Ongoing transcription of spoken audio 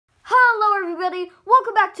everybody,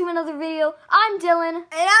 welcome back to another video. I'm Dylan. And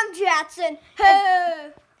I'm Jackson.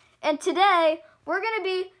 And today, we're going to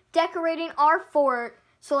be decorating our fort,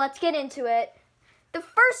 so let's get into it. The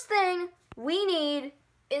first thing we need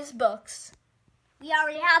is books. We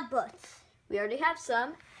already have books. We already have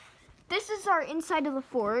some. This is our inside of the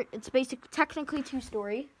fort. It's technically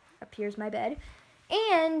two-story. Up here's my bed.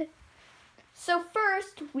 And so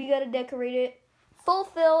first, we got to decorate it.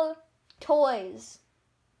 Fulfill toys.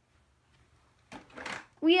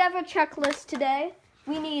 We have a checklist today.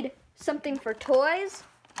 We need something for toys,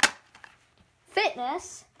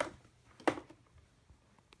 fitness,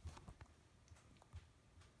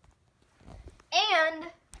 and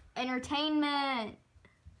entertainment.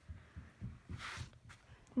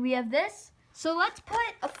 We have this. So let's put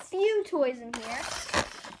a few toys in here.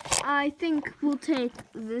 I think we'll take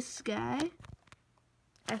this guy,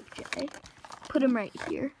 FJ, put him right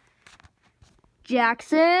here.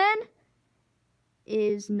 Jackson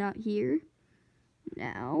is not here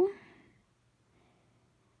now.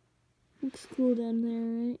 Looks cool down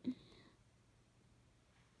there, right?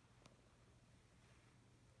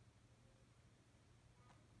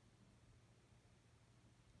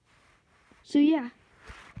 So yeah,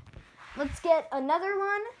 let's get another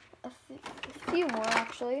one, a few more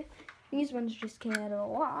actually. These ones just came out of the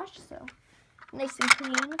wash, so nice and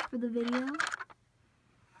clean for the video.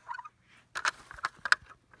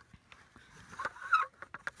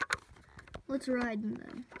 Let's ride in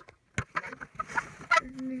them.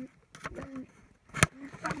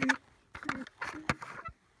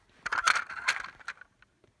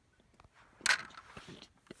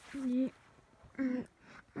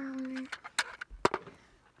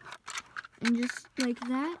 And just like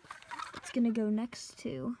that, it's gonna go next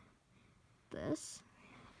to this.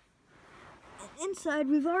 And inside,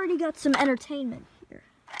 we've already got some entertainment here.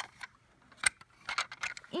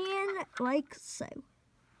 And like so.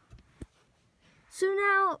 So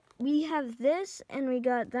now we have this, and we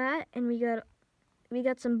got that, and we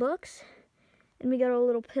got some books, and we got a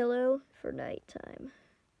little pillow for nighttime.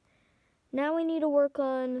 Now we need to work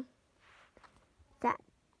on that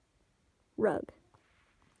rug.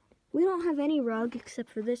 We don't have any rug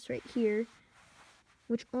except for this right here,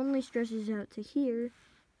 which only stretches out to here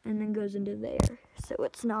and then goes into there. So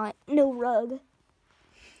it's no rug.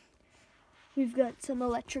 We've got some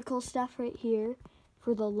electrical stuff right here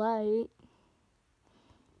for the light.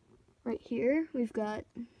 Right here, we've got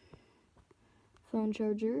phone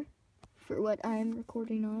charger for what I'm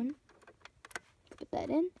recording on. Put that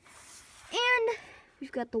in. And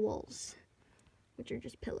we've got the walls, which are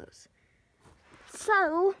just pillows.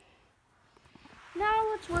 So, now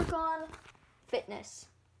let's work on fitness.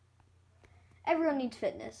 Everyone needs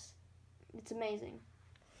fitness. It's amazing.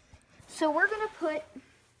 So we're going to put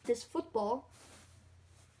this football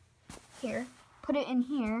here, put it in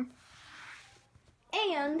here,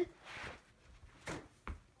 and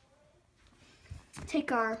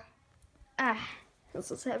take our,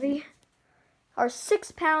 this is heavy, our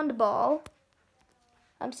 6-pound ball.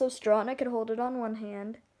 I'm so strong I could hold it on one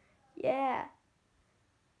hand. Yeah.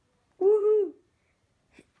 Woohoo!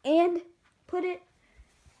 And put it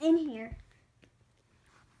in here.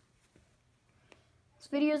 This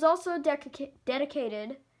video is also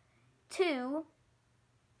dedicated to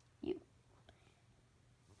you.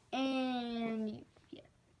 And you. Yeah.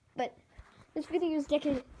 But this video is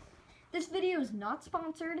dedicated. This video is not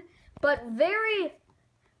sponsored, but very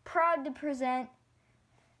proud to present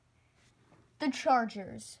the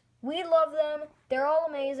Chargers. We love them. They're all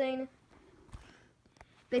amazing.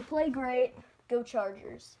 They play great. Go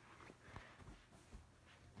Chargers.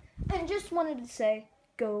 And just wanted to say,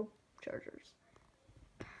 go Chargers.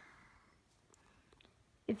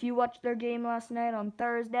 If you watched their game last night on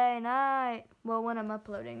Thursday night, well, when I'm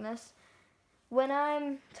uploading this, when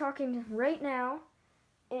I'm talking right now,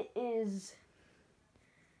 it is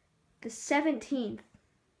the 17th.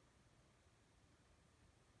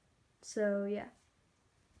 So, yeah.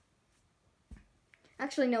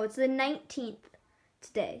 Actually, no, it's the 19th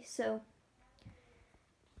today. So,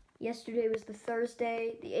 yesterday was the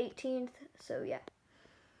Thursday, the 18th. So, yeah.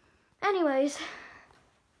 Anyways,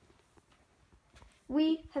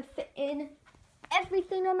 we have fit in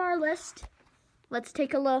everything on our list. Let's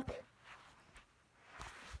take a look.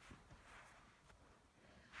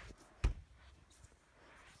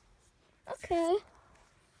 Okay,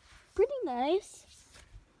 pretty nice.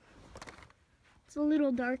 It's a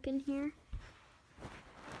little dark in here.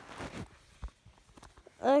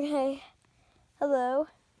 Okay, hello.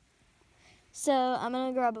 So I'm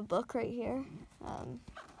gonna grab a book right here. How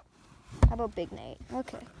about Big Nate?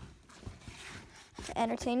 Okay. To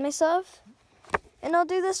entertain myself, And I'll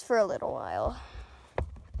do this for a little while.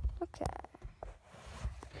 Okay.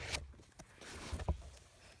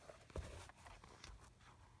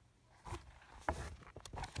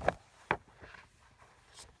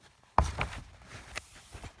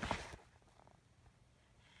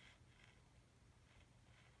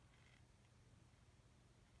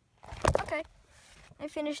 Okay. I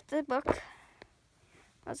finished the book. That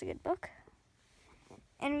was a good book.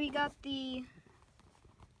 And we got the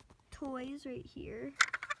toys right here.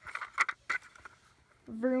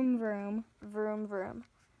 Vroom, vroom, vroom, vroom.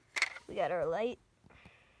 We got our light,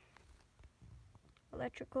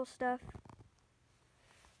 electrical stuff,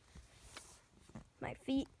 my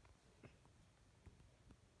feet,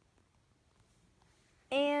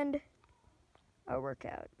 and our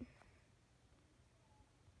workout.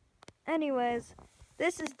 Anyways,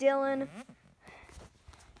 this is Dylan.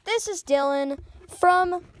 This is Dylan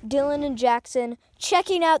from Dylan and Jackson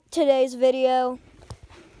checking out today's video.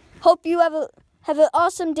 Hope you have an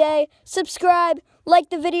awesome day. Subscribe, like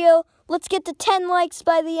the video. Let's get to 10 likes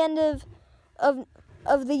by the end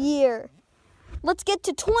of the year. Let's get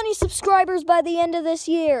to 20 subscribers by the end of this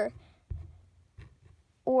year.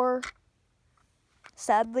 Or,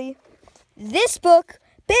 sadly, this book,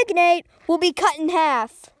 Big Nate, will be cut in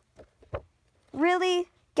half. Really?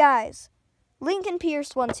 Guys, Lincoln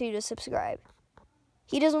Pierce wants you to subscribe.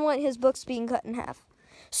 He doesn't want his books being cut in half.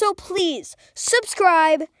 So please,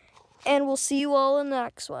 subscribe, and we'll see you all in the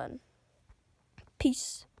next one.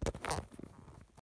 Peace.